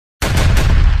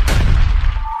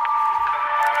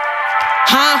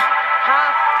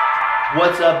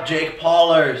What's up, Jake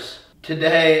Paulers?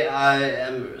 Today I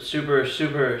am super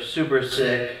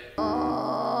sick.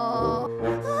 I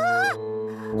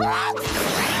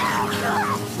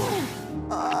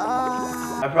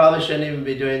probably shouldn't even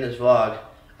be doing this vlog.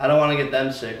 I don't want to get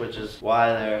them sick, which is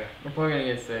why they're... We're probably gonna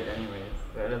get sick anyways,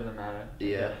 so it doesn't matter.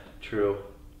 Yeah, true.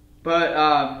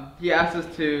 But he asked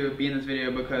us to be in this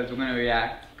video because we're gonna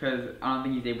react, because I don't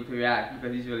think he's able to react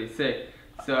because he's really sick.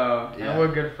 So yeah. And we're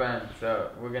good friends,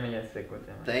 so we're gonna get sick with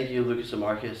him. Thank you, Lucas and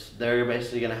Marcus. They're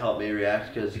basically gonna help me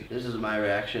react because this is my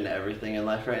reaction to everything in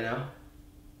life right now.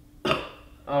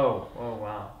 Oh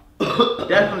wow.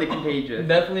 Definitely contagious.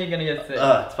 Definitely gonna get sick.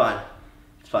 It's fine.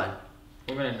 It's fine.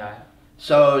 We're gonna die.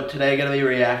 So today I'm gonna be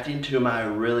reacting to my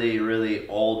really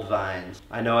old Vines.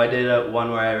 I know I did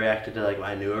one where I reacted to like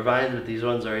my newer Vines, but these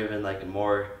ones are even like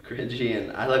more cringy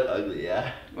and I look ugly,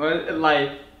 yeah. What,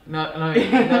 like? No, you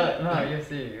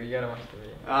see, you gotta watch the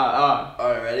video.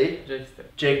 Alright, ready? Jake's there.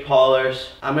 Jake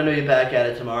Paulers. I'm gonna be back at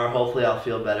it tomorrow. Hopefully I'll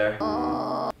feel better.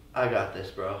 I got this,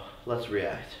 bro. Let's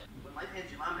react. When life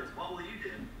hands you lemons, what will you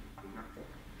do?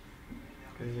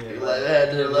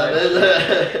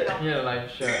 Yeah, like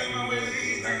sure.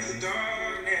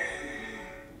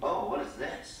 Oh, what is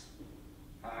this?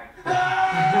 He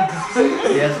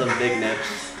has some big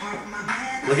nips.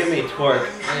 Look at me twerk.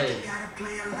 Hey,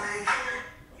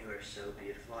 You are so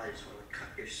beautiful. I just want to cut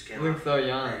your skin you look off. so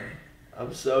young.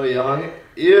 I'm so young.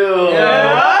 Ew.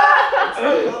 Yeah.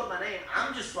 I love my name.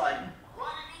 I'm just like.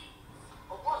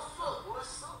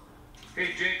 Hey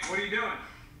Jake, what are you doing?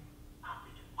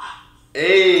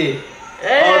 Hey. Oh,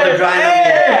 they're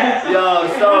grinding me. Yo,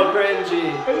 so cringy.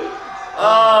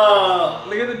 Oh.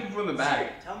 Look at the people in the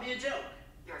back. Tell me a joke.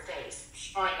 Your face.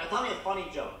 Alright, now tell me a funny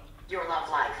joke. Your love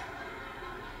life.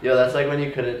 Yo, that's like when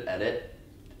you couldn't edit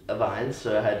a Vine,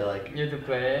 so I had to like. You have to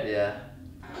play it? Yeah.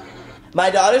 My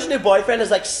daughter's new boyfriend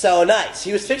is like so nice.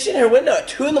 He was fixing her window at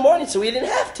 2 in the morning so we didn't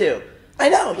have to. I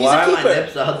know, he's Why a are my keeper.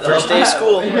 nips out there? First day of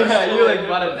school. Yeah, you like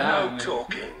brought it down. No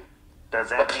talking. Does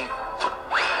that mean?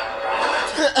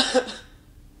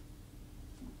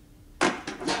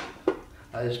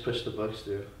 I just pushed the books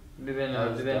through. Did they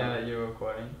know that you were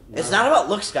recording? It's not about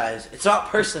looks, guys. It's about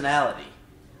personality.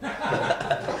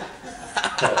 That's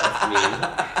mean.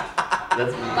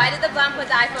 That's mean. Why did the blonde put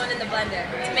the iPhone in the blender?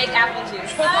 To make apple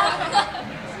juice. I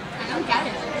don't get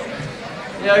it.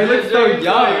 Yeah, he looks so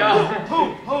young.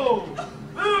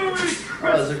 Oh,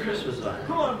 it's a Christmas Vine.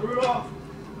 Come on, Rudolph.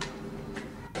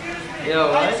 Yo,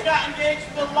 I what? just got engaged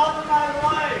to the love of my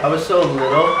life. I was so little. Is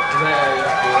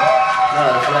that No,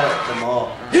 it's at the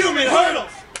mall. Human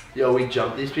hurdles. Yo, we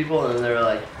jumped these people and then they were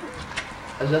like,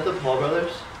 is that the Paul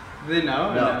brothers? Do they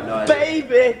know? No, I didn't.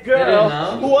 Baby girl,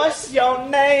 know? what's your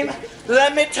name?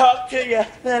 Let me talk to you.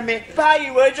 Let me buy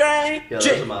you a drink. Yo,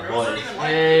 those are my boys.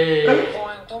 Hey.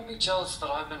 Don't be jealous that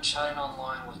I've been chatting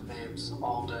online with babes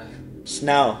all day.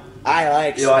 Snow. I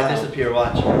like Yo, snow. I disappear,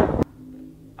 watch.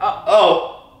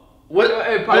 Oh. What?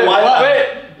 Hey, The Wi-Fi.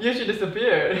 wait, you should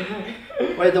disappear.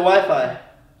 Wait, the Wi-Fi.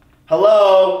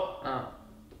 Hello? Oh.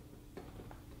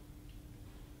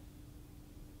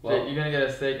 Well. Jake, you're gonna get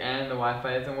a sick and the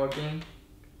Wi-Fi isn't working?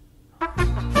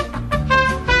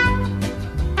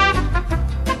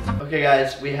 Okay,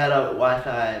 guys, we had a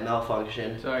Wi-Fi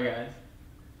malfunction. Sorry, guys.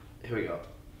 Here we go.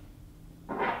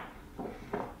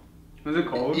 Was it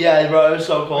cold? Yeah, bro, it was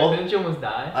so Wait, cold. didn't you almost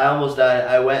die? I almost died.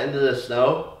 I went into the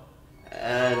snow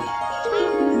and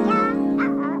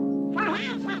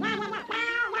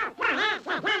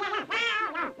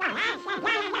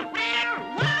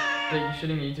Jake, you're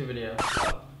shooting a YouTube video.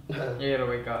 You gotta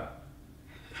wake up.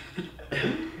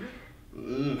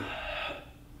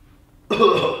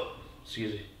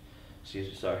 Excuse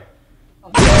me, sorry.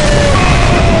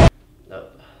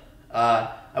 Nope.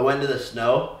 I went into the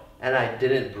snow and I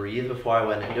didn't breathe before I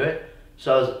went into it.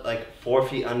 So I was like 4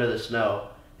 feet under the snow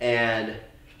and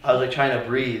I was like trying to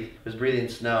breathe. I was breathing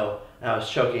snow and I was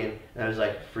choking and I was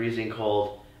like freezing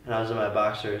cold and I was in my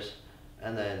boxers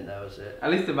and then that was it.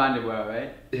 At least the band did well,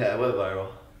 right? Yeah, it went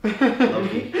viral.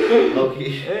 Low-key.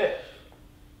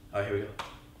 Alright, here we go.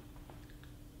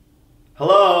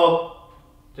 Hello?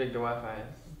 Jake, the Wi-Fi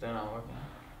is still not working.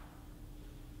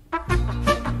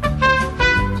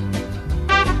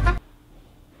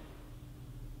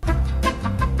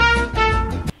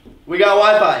 We got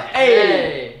Wi-Fi.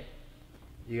 Hey!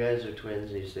 You guys are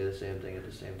twins and you say the same thing at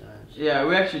the same time. So. Yeah,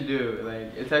 we actually do.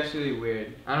 Like, it's actually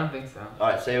weird. I don't think so.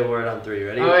 Alright, say a word on 3.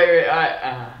 Ready? Oh, wait,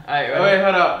 alright, Wait,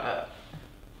 hold up.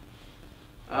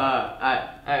 Alright,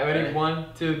 ready? 1,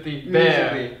 2, 3. Musically.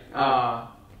 Bear.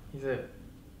 He said,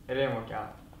 it didn't work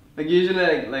out. Like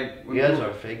usually, like when You guys people,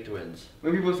 are fake twins.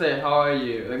 when people say how are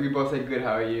you, like we both say good,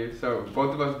 how are you. So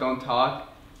both of us don't talk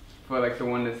for like the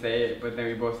one to say it, but then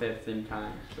we both say it at the same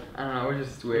time. So. I don't know, we're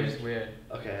just weird.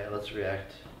 Okay, let's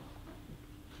react.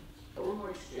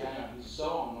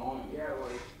 So annoying.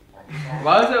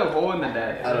 Why is there a hole in the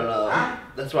desk? I don't know.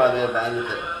 That's why I made a Vine with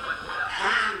it.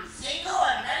 I'm single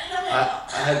and ready to mingle. I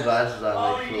had glasses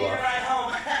on and they flew off. Right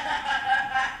home.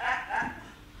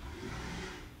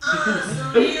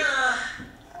 Serena.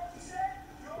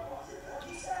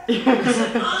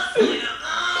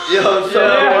 Yo, so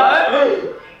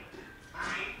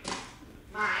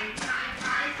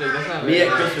Jake, that's not me very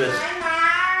at Christmas,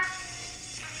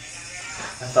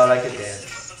 I thought I could dance.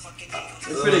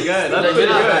 That's pretty good. That's Jake, pretty you're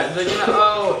not good. bad. Jake, you're not.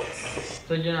 Oh.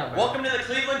 Jake, you're not bad. Welcome to the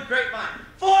Cleveland Grapevine.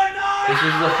 This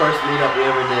is the first meetup we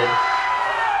ever did.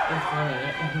 That's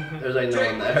funny. There's like no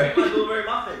one there. Blueberry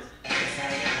muffins.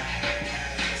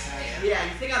 Yeah,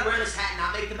 you think I'd wear this hat and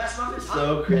not make the best muffins? Huh?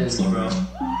 So cringe, bro.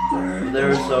 They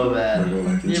were so bad. Do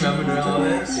you remember doing all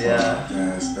this? Yeah.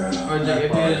 Oh, Jake,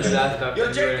 if you didn't do that stuff, Yo,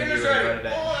 then Jake, you wouldn't dinner's be where you ready. are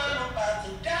today.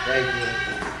 Thank you.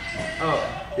 Oh.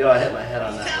 Yo, I hit my head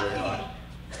on that really hard.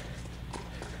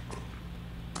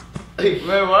 Wait,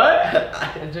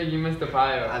 what? Jake, you missed the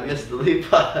pie. I missed the leap.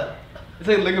 It's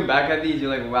like looking back at these, you're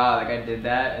like, wow, like I did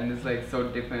that, and it's like so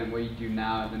different what you do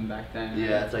now than back then.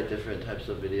 Yeah, it's like different types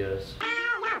of videos.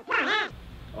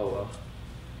 Oh well.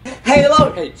 Hey,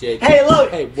 Logan. Hey, Jake. Hey,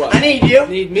 Logan. Hey, what? I need you.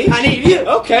 Need me? I need you.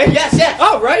 Okay. Yes, yes.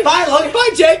 All right. Bye, Logan. Bye,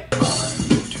 Jake.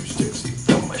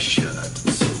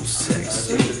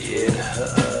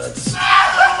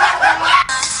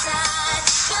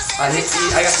 I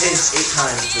got paid 8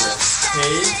 times for this.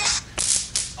 Paid?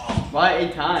 Why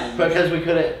 8 times? Because we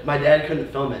couldn't, my dad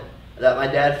couldn't film it. My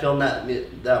dad filmed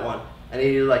that one. And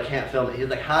he like can't film it. He's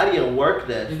like, how do you work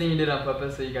You this? think you did it on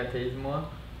purpose so you got tased more?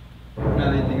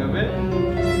 Now that you think of it?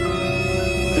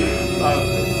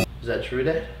 Is that true,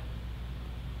 Dad?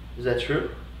 Is that true?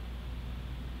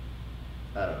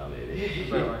 I don't know, maybe.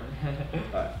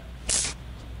 Alright.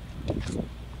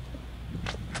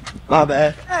 My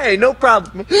bad. Hey, no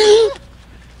problem.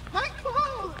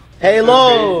 Hey,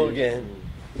 Logan.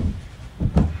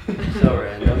 So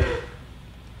random.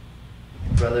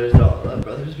 Brothers don't let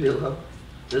brothers be alone.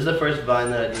 This is the first Vine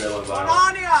that I did that went viral.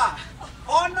 Narnia!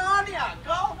 Oh, Narnia!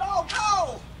 Go, go,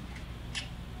 go!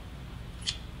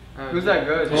 Oh, Who's that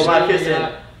good? Who am I kissing?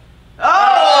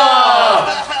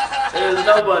 Oh! There's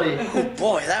nobody. Oh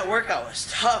boy, that workout was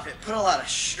tough. It put a lot of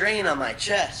strain on my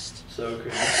chest. So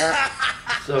cringe.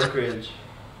 So cringe.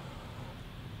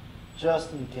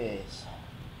 Just in case.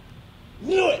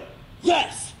 Knew it!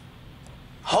 Yes!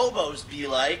 Hobos be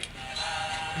like.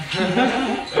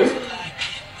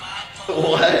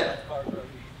 What?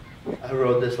 I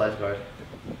rode this lifeguard.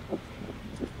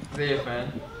 Is he a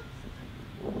fan?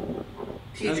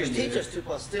 Teachers teach us 2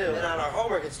 + 2. Then on our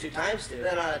homework it's 2 × 2.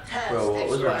 Then on a test, Bro, what x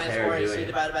was squared my minus hair 4ac doing?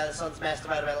 divided by the sun's mass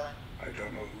divided by the light. I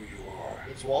don't know who you are.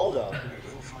 It's Waldo. I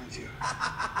will find you.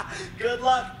 Good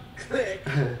luck. Click.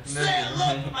 Say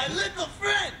hello to my little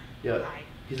friend. Yo,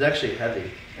 he's actually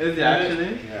heavy. Is he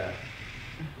actually? Yeah.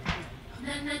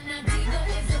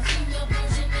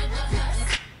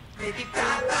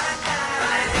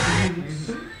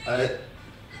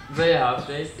 Is that your house,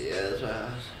 Jake? Yeah, that's my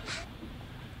house.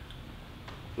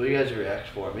 Will you guys react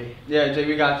for me? Yeah, Jake,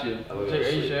 we got you. I will go Jake, to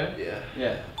are you sleep. sure? Yeah.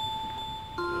 Yeah.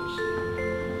 Go to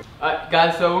sleep. Alright,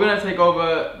 guys, so we're gonna take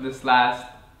over this last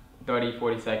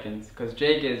 30-40 seconds because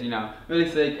Jake is, really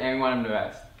sick and we want him to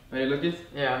rest. Ready, Lucas?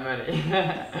 Yeah, I'm ready.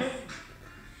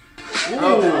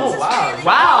 Oh, wow.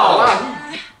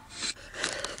 Wow!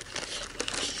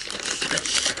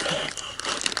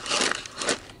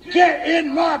 Get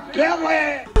in my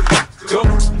belly!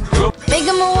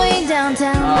 Making my way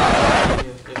downtown.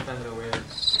 Your friends are weird.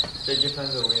 Jake, your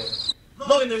friends are weird.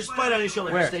 Logan, there's a spider on your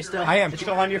shoulder. Where? Stay still. I am. It's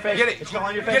going on your face. Get it. It's going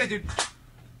on your face. Get it, dude.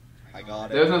 I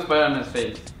got it. There's no spider on his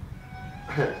face.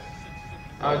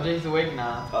 Oh, Jake's awake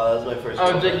now. Oh, that was my first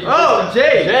Oh, girlfriend. Jake. Oh,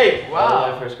 Jake! Jake, That was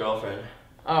wow. my first girlfriend.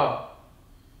 Oh,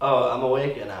 Oh, I'm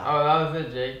awake now. oh, that was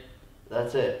it, Jake.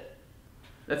 That's it.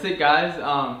 That's it, guys.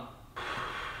 I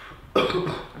think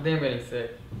I'm getting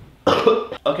sick.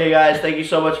 Okay, guys, thank you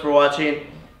so much for watching.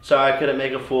 Sorry I couldn't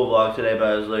make a full vlog today, but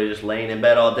I was literally just laying in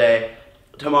bed all day.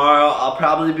 Tomorrow, I'll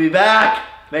probably be back.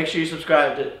 Make sure you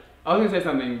subscribe to... I was gonna say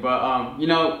something, but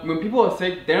when people are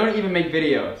sick, they don't even make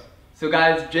videos. So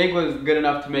guys, Jake was good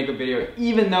enough to make a video,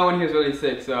 even though when he was really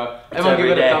sick. So everyone give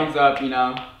every it day. a thumbs up,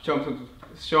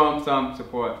 show him some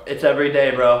support. It's every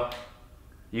day, bro.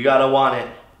 You gotta want it.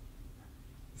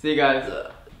 See you guys.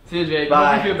 See you, Jake.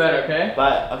 Bye. Hope you feel better, okay?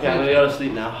 Bye. Okay, I'm gonna go to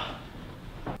sleep now.